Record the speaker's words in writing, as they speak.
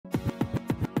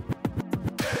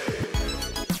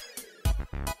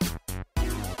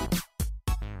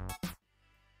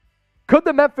Could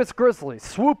the Memphis Grizzlies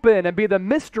swoop in and be the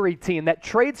mystery team that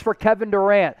trades for Kevin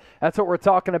Durant? That's what we're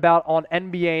talking about on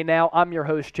NBA Now. I'm your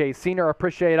host, Jay Senior. I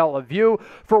appreciate all of you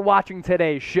for watching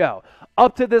today's show.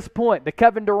 Up to this point, the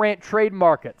Kevin Durant trade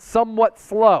market, somewhat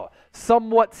slow,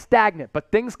 somewhat stagnant, but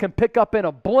things can pick up in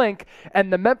a blink,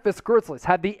 and the Memphis Grizzlies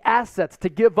have the assets to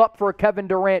give up for a Kevin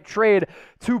Durant trade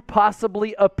to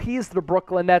possibly appease the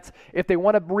Brooklyn Nets if they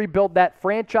want to rebuild that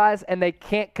franchise and they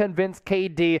can't convince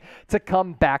KD to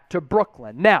come back to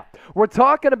Brooklyn. Now, we're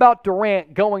talking about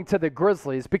Durant going to the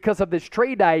Grizzlies because of this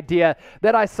trade idea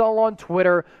that I saw on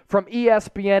Twitter from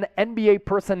ESPN NBA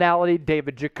personality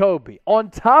David Jacoby. On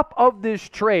top of this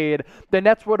trade, the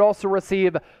Nets would also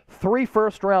receive 3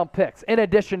 first-round picks, in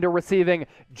addition to receiving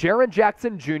Jaren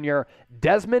Jackson Jr.,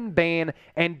 Desmond Bane,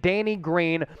 and Danny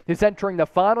Green, who's entering the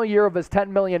final year of his $10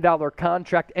 million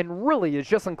contract and really is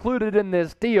just included in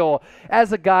this deal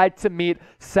as a guy to meet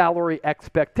salary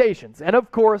expectations. And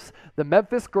of course, the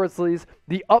Memphis Grizzlies,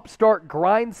 the upstart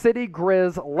Grind City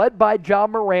Grizz, led by Ja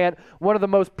Morant, one of the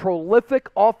most prolific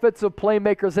offensive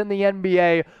playmakers in the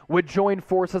NBA, would join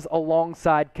forces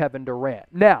alongside Kevin Durant.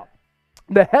 Now,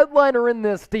 the headliner in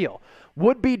this deal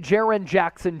would be Jaren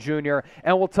Jackson Jr.,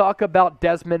 and we'll talk about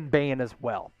Desmond Bane as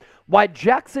well. Why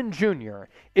Jackson Jr.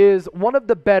 is one of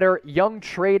the better young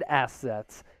trade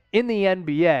assets in the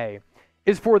NBA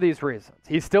is for these reasons.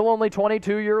 He's still only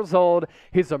 22 years old.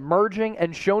 He's emerging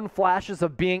and shown flashes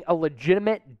of being a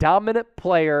legitimate, dominant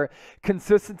player.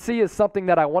 Consistency is something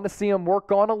that I want to see him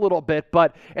work on a little bit,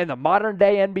 but in the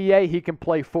modern-day NBA, he can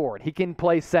play forward. He can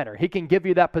play center. He can give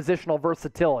you that positional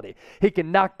versatility. He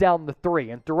can knock down the three,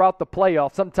 and throughout the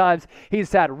playoffs, sometimes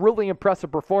he's had really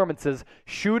impressive performances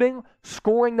shooting,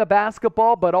 scoring the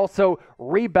basketball, but also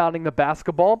rebounding the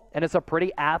basketball, and is a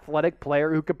pretty athletic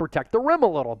player who can protect the rim a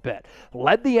little bit.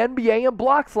 Led the NBA in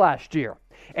blocks last year.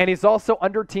 And he's also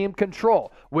under team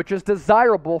control, which is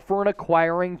desirable for an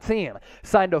acquiring team.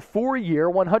 Signed a 4-year,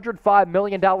 $105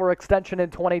 million extension in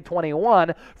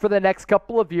 2021 for the next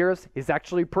couple of years. Is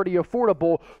actually pretty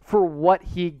affordable for what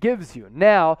he gives you.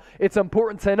 Now, it's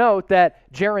important to note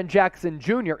that Jaren Jackson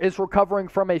Jr. is recovering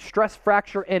from a stress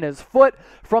fracture in his foot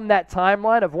from that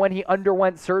timeline of when he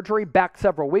underwent surgery back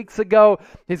several weeks ago.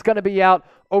 He's going to be out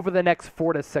over the next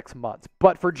 4 to 6 months.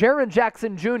 But for Jaren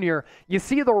Jackson Jr., you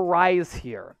see the rise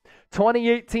here.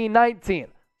 2018-19,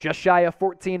 just shy of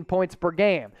 14 points per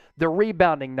game. The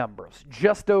rebounding numbers,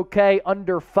 just okay,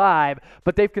 under 5,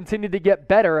 but they've continued to get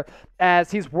better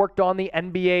as he's worked on the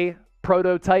NBA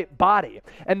prototype body.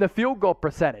 And the field goal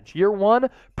percentage, year 1,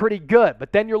 pretty good,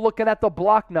 but then you're looking at the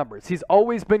block numbers. He's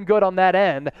always been good on that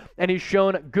end, and he's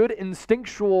shown good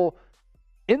instinctual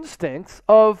instincts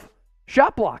of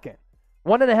shot blocking.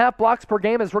 1.5 blocks per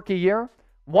game his rookie year,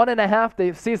 1.5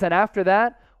 the season after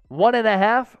that,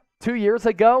 1.5 2 years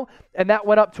ago, and that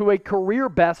went up to a career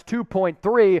best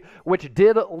 2.3, which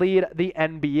did lead the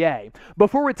NBA.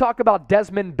 Before we talk about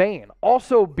Desmond Bane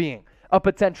also being a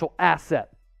potential asset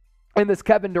in this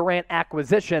Kevin Durant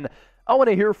acquisition, I want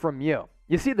to hear from you.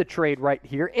 You see the trade right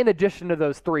here, in addition to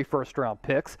those 3 first-round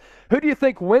picks. Who do you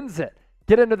think wins it?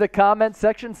 Get into the comment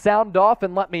section, sound off,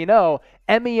 and let me know.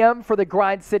 MEM for the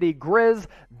Grind City Grizz,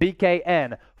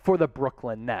 BKN for the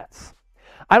Brooklyn Nets.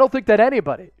 I don't think that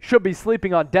anybody should be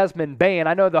sleeping on Desmond Bane.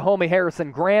 I know the homie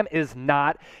Harrison Graham is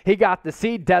not. He got to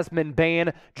see Desmond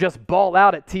Bane just ball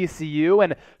out at TCU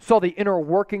and saw the inner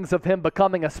workings of him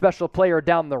becoming a special player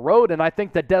down the road, and I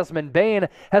think that Desmond Bane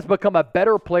has become a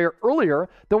better player earlier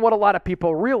than what a lot of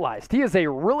people realized. He is a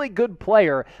really good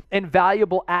player and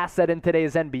valuable asset in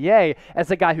today's NBA as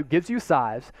a guy who gives you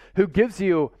size, who gives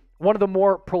you one of the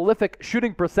more prolific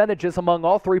shooting percentages among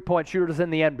all three-point shooters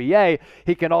in the NBA.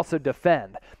 He can also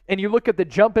defend. And you look at the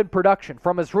jump in production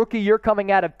from his rookie year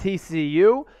coming out of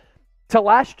TCU to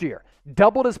last year.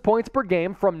 Doubled his points per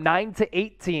game from 9 to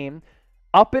 18,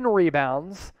 up in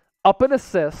rebounds, up in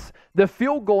assists. The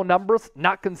field goal numbers,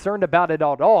 not concerned about it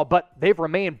at all, but they've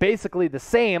remained basically the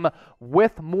same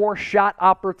with more shot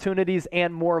opportunities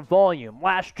and more volume.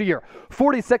 Last year,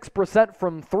 46%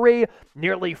 from 3,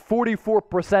 nearly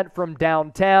 44% from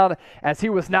downtown, as he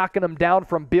was knocking them down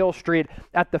from Beale Street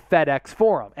at the FedEx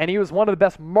Forum. And he was one of the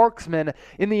best marksmen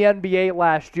in the NBA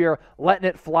last year, letting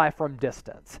it fly from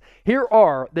distance. Here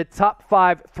are the top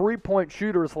 5 three-point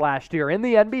shooters last year in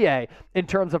the NBA in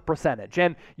terms of percentage.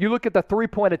 And you look at the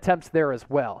three-point attempts there as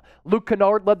well. Luke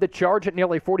Kennard led the charge at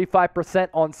nearly 45%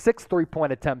 on 6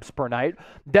 three-point attempts per night.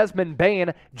 Desmond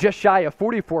Bane just shy of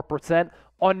 44%,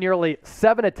 on nearly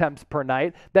 7 attempts per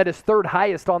night. That is third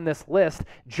highest on this list,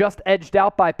 just edged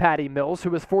out by Patty Mills,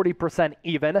 who is 40%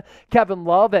 even. Kevin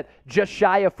Love at just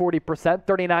shy of 40%,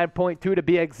 39.2 to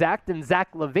be exact, and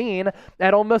Zach Lavine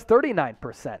at almost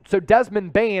 39%. So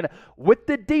Desmond Bane, with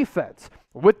the defense,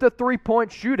 with the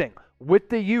three-point shooting, with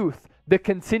the youth, the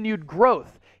continued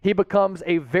growth, he becomes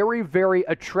a very, very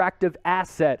attractive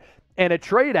asset and a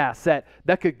trade asset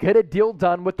that could get a deal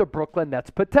done with the Brooklyn Nets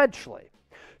potentially.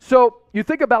 So you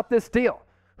think about this deal.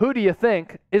 Who do you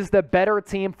think is the better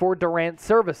team for Durant's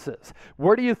services?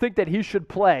 Where do you think that he should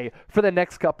play for the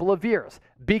next couple of years?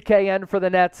 BKN for the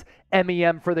Nets,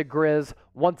 MEM for the Grizz.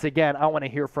 Once again, I want to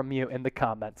hear from you in the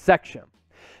comments section.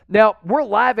 Now, we're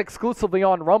live exclusively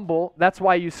on Rumble. That's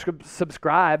why you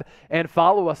subscribe and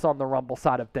follow us on the Rumble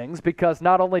side of things, because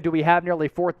not only do we have nearly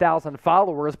 4,000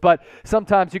 followers, but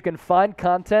sometimes you can find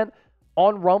content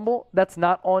on Rumble that's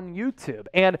not on YouTube.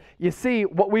 And you see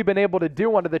what we've been able to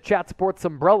do under the Chat Sports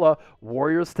umbrella: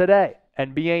 Warriors Today,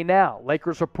 NBA Now,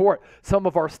 Lakers Report, some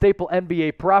of our staple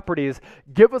NBA properties.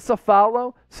 Give us a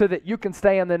follow so that you can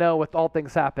stay in the know with all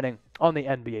things happening on the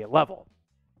NBA level.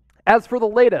 As for the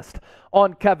latest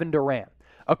on Kevin Durant,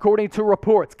 according to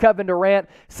reports, Kevin Durant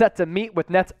set to meet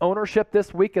with Nets ownership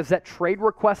this week, as that trade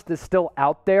request is still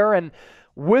out there. And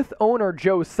with owner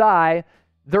Joe Tsai,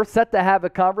 they're set to have a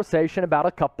conversation about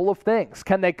a couple of things.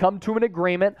 Can they come to an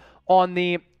agreement on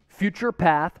the future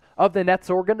path of the Nets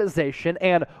organization?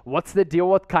 And what's the deal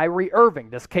with Kyrie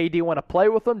Irving? Does KD want to play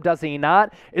with him? Does he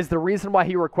not? Is the reason why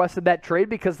he requested that trade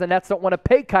because the Nets don't want to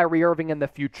pay Kyrie Irving in the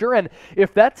future? And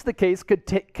if that's the case, could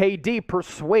KD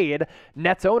persuade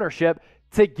Nets ownership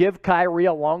to give Kyrie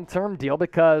a long-term deal?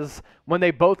 Because when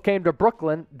they both came to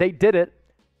Brooklyn, they did it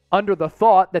under the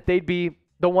thought that they'd be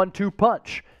the 1-2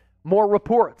 punch. More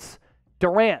reports.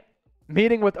 Durant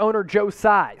meeting with owner Joe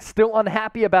Tsai, still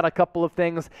unhappy about a couple of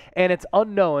things, and it's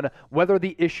unknown whether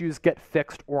the issues get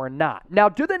fixed or not. Now,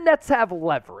 do the Nets have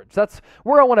leverage? That's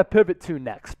where I want to pivot to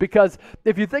next, because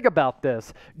if you think about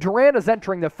this, Durant is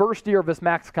entering the first year of his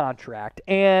max contract,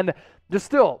 and there's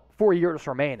still 4 years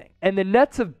remaining. And the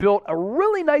Nets have built a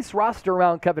really nice roster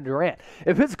around Kevin Durant.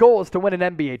 If his goal is to win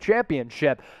an NBA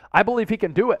championship, I believe he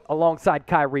can do it alongside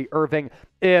Kyrie Irving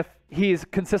if he's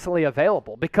consistently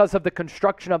available because of the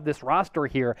construction of this roster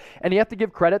here. And you have to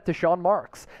give credit to Sean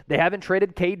Marks. They haven't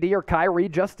traded KD or Kyrie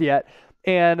just yet,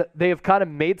 and they have kind of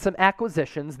made some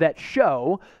acquisitions that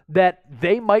show that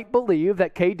they might believe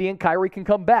that KD and Kyrie can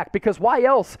come back. Because why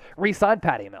else re-sign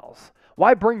Patty Mills?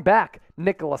 Why bring back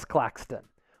Nicholas Claxton?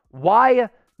 Why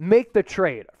make the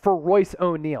trade for Royce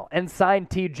O'Neal and sign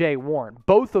TJ Warren,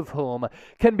 both of whom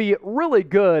can be really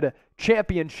good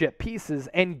championship pieces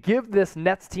and give this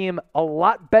Nets team a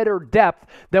lot better depth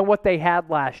than what they had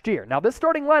last year? Now, this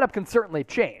starting lineup can certainly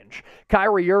change.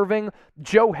 Kyrie Irving,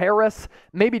 Joe Harris,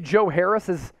 maybe Joe Harris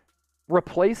is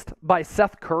replaced by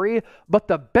Seth Curry, but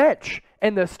the bench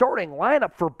and the starting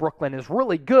lineup for Brooklyn is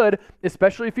really good,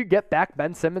 especially if you get back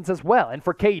Ben Simmons as well. And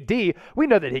for KD, we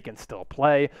know that he can still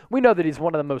play. We know that he's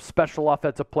one of the most special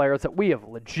offensive players that we have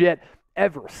legit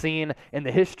ever seen in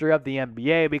the history of the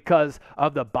NBA because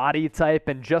of the body type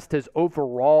and just his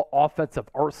overall offensive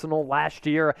arsenal. Last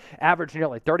year, averaged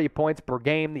nearly 30 points per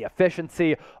game. The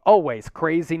efficiency, always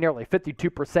crazy, nearly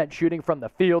 52% shooting from the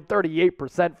field,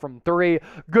 38% from three.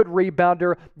 Good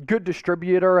rebounder, good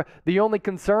distributor. The only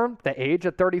concern, the age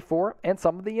at 34 and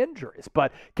some of the injuries.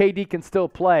 But KD can still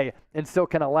play and still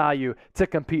can allow you to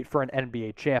compete for an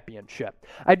NBA championship.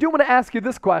 I do want to ask you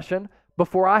this question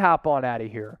before I hop on out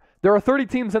of here. There are 30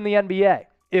 teams in the NBA.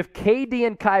 If KD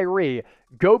and Kyrie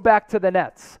go back to the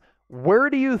Nets, where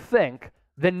do you think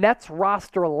the Nets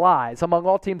roster lies among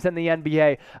all teams in the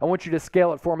NBA? I want you to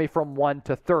scale it for me from 1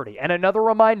 to 30. And another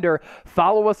reminder,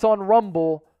 follow us on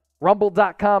Rumble,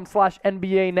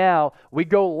 rumble.com/NBA Now. We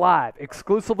go live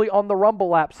exclusively on the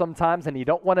Rumble app sometimes, and you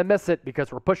don't want to miss it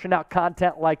because we're pushing out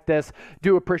content like this.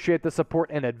 Do appreciate the support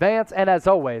in advance. And as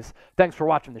always, thanks for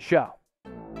watching the show.